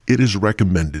It is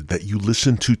recommended that you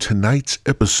listen to tonight's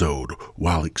episode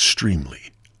while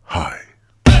extremely high.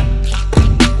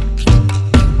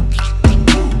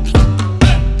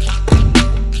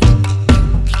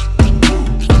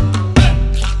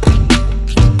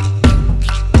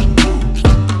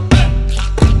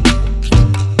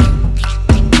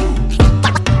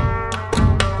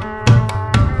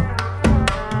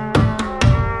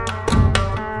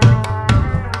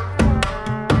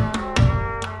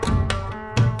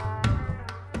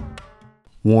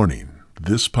 Warning,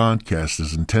 this podcast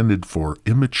is intended for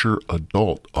immature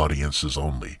adult audiences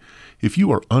only. If you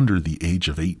are under the age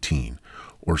of 18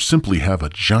 or simply have a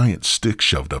giant stick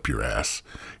shoved up your ass,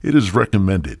 it is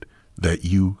recommended that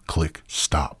you click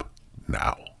stop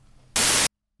now.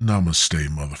 Namaste,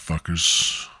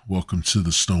 motherfuckers. Welcome to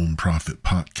the Stone Prophet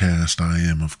Podcast. I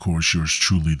am, of course, yours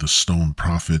truly, the Stone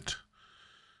Prophet.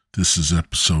 This is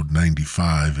episode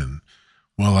 95, and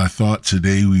well, I thought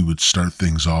today we would start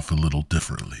things off a little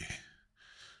differently.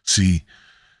 See,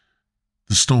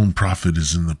 the Stone Prophet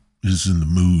is in the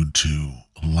mood to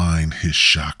align his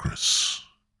chakras.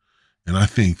 And I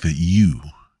think that you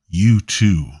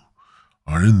too,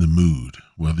 are in the mood,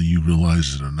 whether you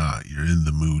realize it or not. You're in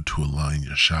the mood to align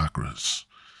your chakras.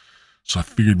 So I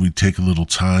figured we'd take a little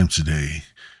time today.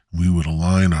 We would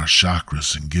align our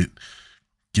chakras and get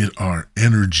our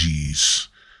energies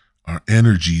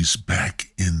back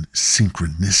in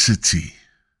synchronicity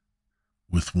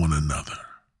with one another.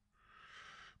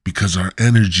 Because our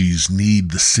energies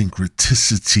need the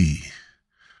synchronicity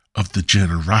of the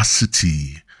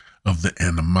generosity, of the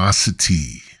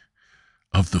animosity,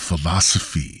 of the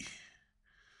philosophy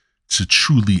to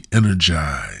truly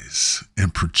energize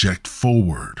and project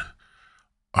forward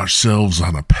ourselves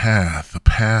on a path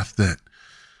that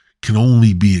can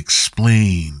only be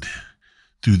explained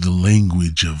through the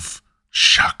language of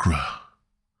chakra.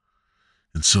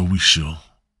 And so we shall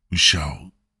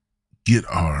get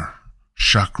our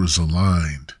chakras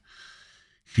aligned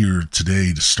here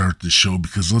today to start the show,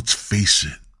 because let's face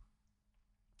it,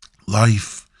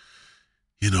 life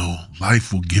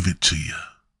will give it to you.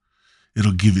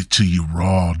 It'll give it to you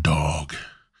raw, dog.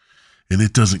 And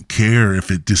it doesn't care if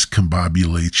it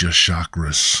discombobulates your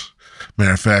chakras.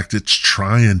 Matter of fact, it's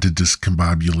trying to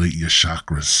discombobulate your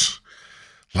chakras.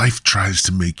 Life tries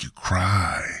to make you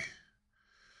cry.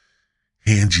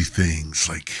 Hand you things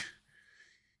like,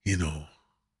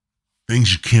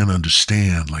 things you can't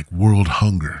understand, like world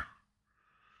hunger,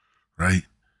 right?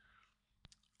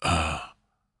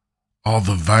 All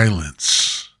the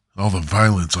violence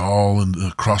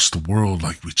across the world,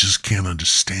 like we just can't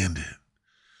understand it.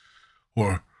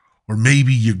 Or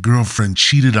maybe your girlfriend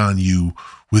cheated on you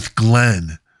with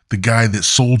Glenn, the guy that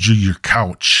sold you your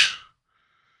couch.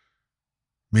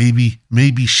 Maybe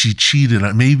she cheated.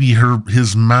 Maybe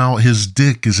his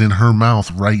dick is in her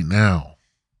mouth right now.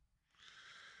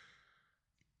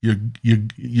 Your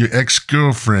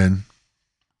ex-girlfriend,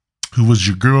 who was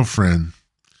your girlfriend,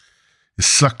 is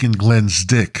sucking Glenn's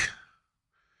dick.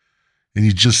 And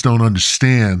you just don't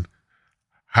understand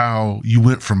how you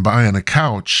went from buying a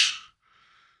couch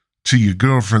to your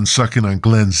girlfriend sucking on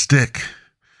Glenn's dick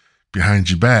behind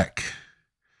your back.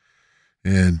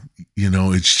 And,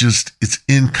 it's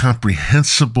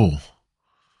incomprehensible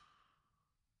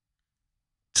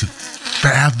to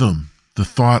fathom the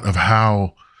thought of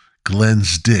how Glenn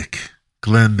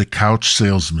the couch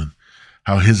salesman,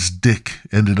 how his dick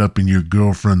ended up in your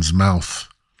girlfriend's mouth.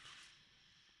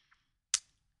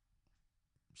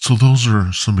 So those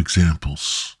are some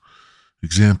examples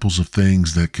of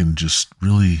things that can just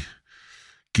really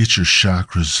get your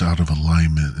chakras out of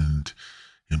alignment.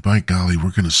 And by golly,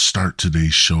 we're going to start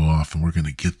today's show off and we're going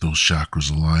to get those chakras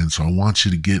aligned. So I want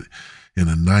you to get in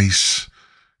a nice,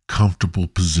 comfortable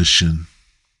position.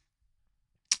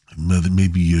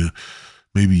 Maybe you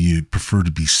prefer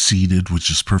to be seated, which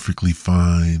is perfectly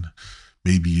fine.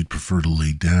 Maybe you'd prefer to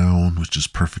lay down, which is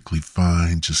perfectly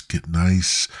fine. Just get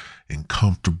nice and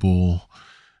comfortable.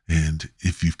 And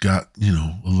if you've got,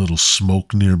 a little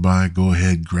smoke nearby, go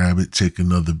ahead, grab it, take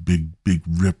another big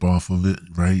rip off of it,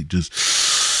 right?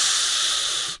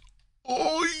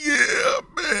 Oh yeah,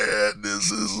 man,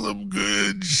 this is some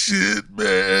good shit,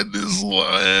 man. This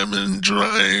lime and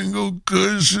triangle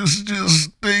kush is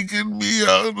just taking me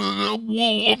out of the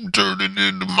wall. I'm turning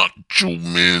into Macho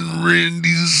Man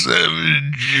Randy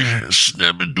Savage.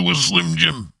 Snap into a Slim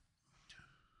Jim.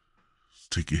 Let's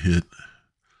take a hit.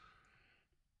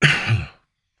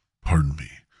 Pardon me.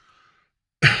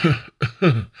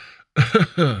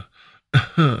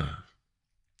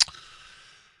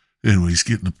 Anyways,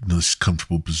 get in a nice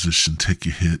comfortable position, take a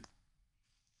hit,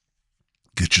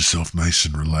 get yourself nice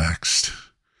and relaxed.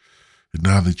 And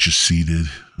now that you're seated,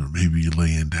 or maybe you're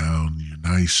laying down, you're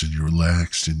nice and you're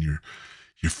relaxed, and you're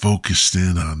focused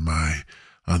in on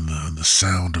the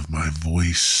sound of my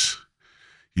voice.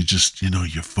 You just,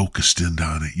 you're focused in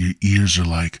on it. Your ears are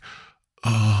like,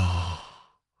 oh,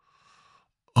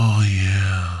 oh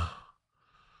yeah,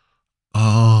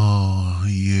 oh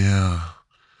yeah,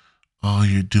 oh,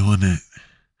 you're doing it.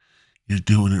 You're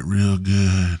doing it real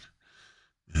good.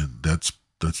 And that's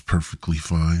perfectly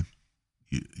fine.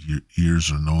 Your ears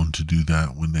are known to do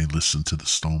that when they listen to the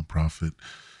Stone Prophet.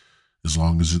 As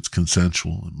long as it's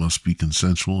consensual, it must be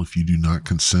consensual. If you do not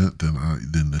consent, then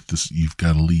you've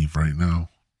got to leave right now.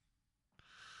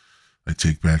 I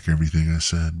take back everything I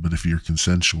said. But if you're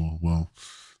consensual, well,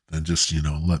 then just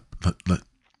let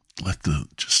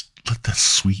that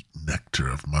sweet nectar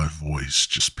of my voice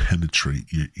just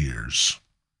penetrate your ears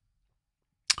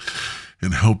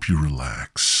and help you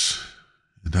relax.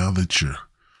 And now that you're,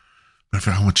 matter of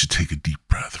fact, I want you to take a deep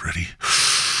breath. Ready?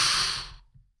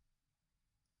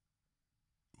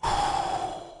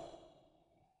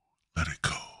 Let it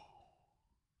go.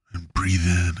 And breathe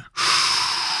in.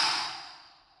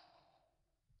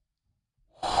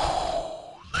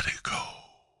 Let it go.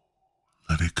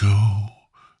 Let it go.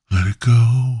 Let it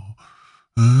go.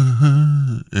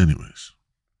 Anyways.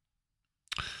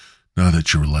 Now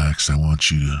that you're relaxed, I want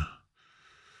you to,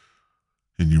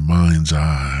 in your mind's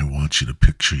eye, I want you to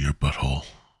picture your butthole.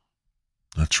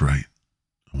 That's right.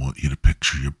 I want you to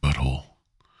picture your butthole.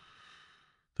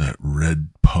 That red,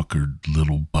 puckered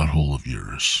little butthole of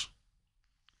yours.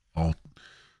 All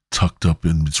tucked up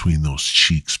in between those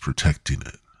cheeks, protecting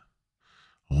it.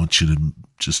 I want you to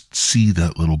just see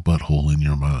that little butthole in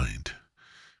your mind.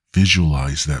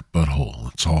 Visualize that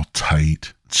butthole. It's all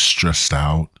tight, it's stressed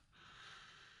out.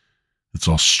 It's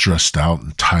all stressed out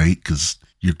and tight because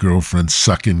your girlfriend's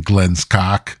sucking Glenn's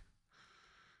cock.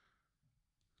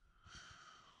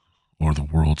 Or the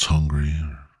world's hungry,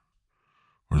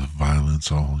 or the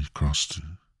violence all across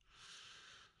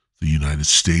the United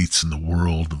States and the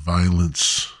world, the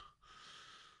violence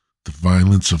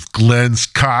of Glenn's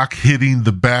cock hitting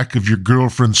the back of your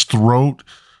girlfriend's throat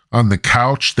on the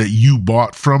couch that you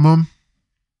bought from him.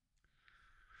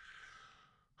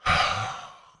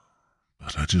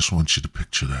 But I just want you to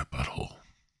picture that butthole.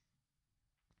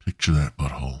 Picture that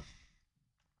butthole.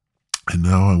 And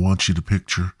now I want you to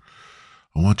picture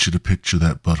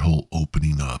that butthole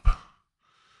opening up.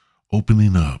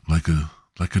 Opening up like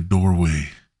a doorway.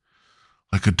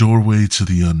 Like a doorway to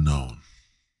the unknown.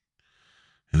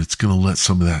 And it's going to let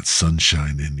some of that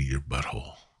sunshine into your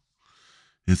butthole.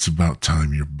 It's about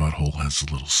time your butthole has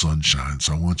a little sunshine.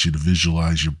 So I want you to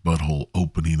visualize your butthole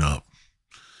opening up.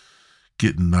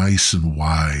 Getting nice and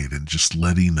wide and just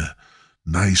letting a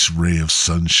nice ray of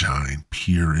sunshine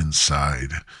peer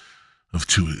inside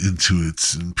into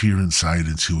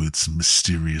its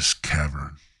mysterious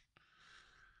cavern.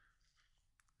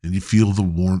 And you feel the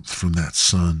warmth from that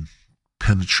sun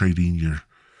penetrating your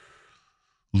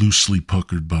loosely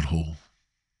puckered butthole.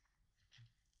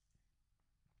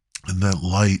 And that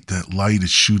light is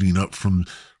shooting up from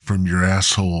your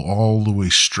asshole all the way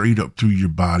straight up through your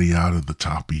body out of the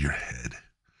top of your head.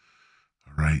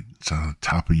 All right? It's on the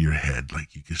top of your head.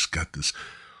 Like you just got this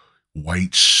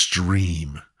white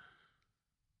stream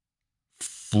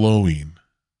flowing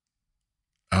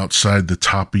outside the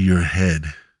top of your head.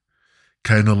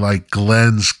 Kind of like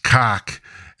Glenn's cock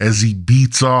as he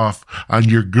beats off on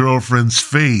your girlfriend's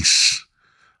face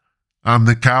on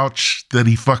the couch that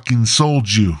he fucking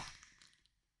sold you.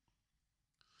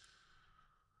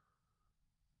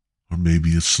 Or maybe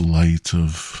it's the light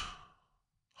of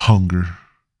hunger,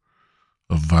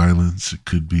 of violence. It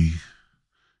could be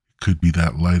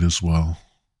that light as well.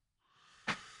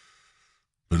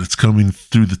 But it's coming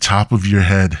through the top of your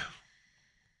head.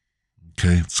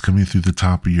 Okay, it's coming through the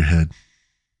top of your head.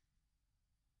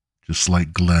 Just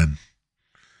like Glenn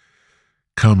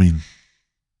coming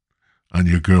on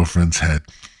your girlfriend's head.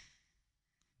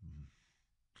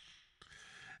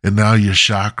 And now your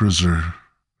chakras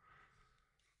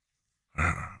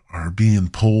are being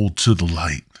pulled to the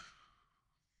light.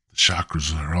 The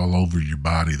chakras are all over your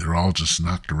body. They're all just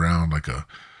knocked around like a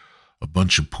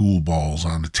bunch of pool balls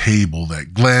on a table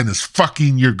that Glenn is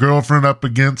fucking your girlfriend up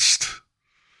against.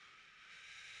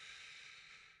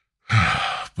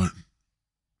 But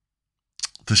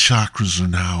the chakras are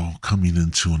now coming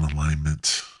into an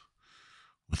alignment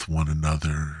with one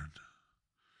another.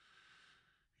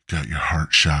 You've got your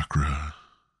heart chakra.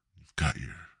 You've got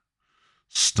your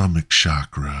stomach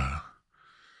chakra.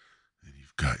 And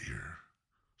you've got your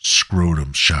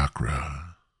scrotum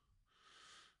chakra.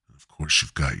 And of course,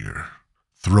 you've got your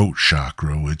throat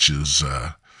chakra, which is,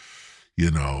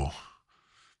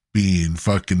 being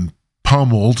fucking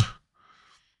pummeled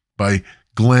by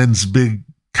Glenn's big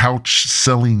couch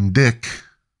selling dick,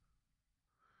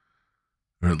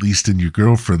 or at least in your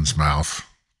girlfriend's mouth,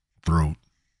 throat,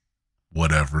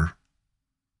 whatever.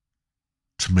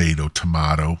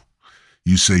 Tomato.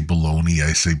 You say bologna,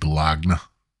 I say bologna.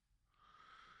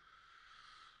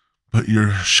 But your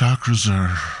chakras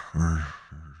are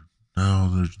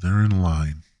no, they're in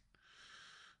line.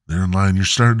 They're in line. You're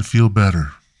starting to feel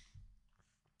better.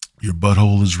 Your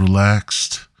butthole is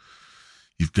relaxed.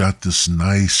 You've got this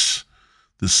nice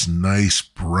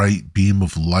bright beam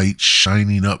of light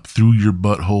shining up through your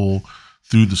butthole,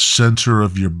 through the center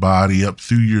of your body, up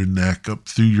through your neck, up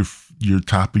through your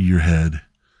top of your head.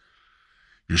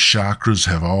 Your chakras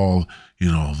have all,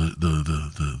 the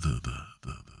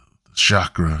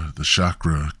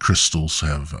chakra crystals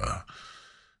have,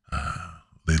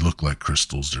 they look like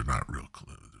crystals. They're not real,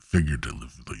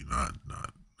 figuratively, not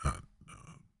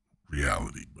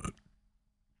reality, but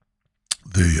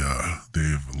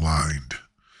they've aligned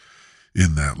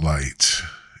in that light,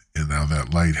 and now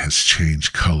that light has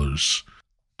changed colors,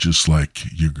 just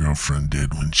like your girlfriend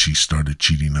did when she started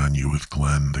cheating on you with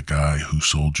Glenn, the guy who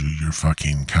sold you your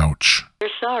fucking couch. We're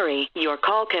sorry, your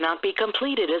call cannot be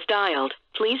completed as dialed.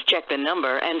 Please check the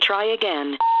number and try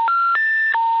again.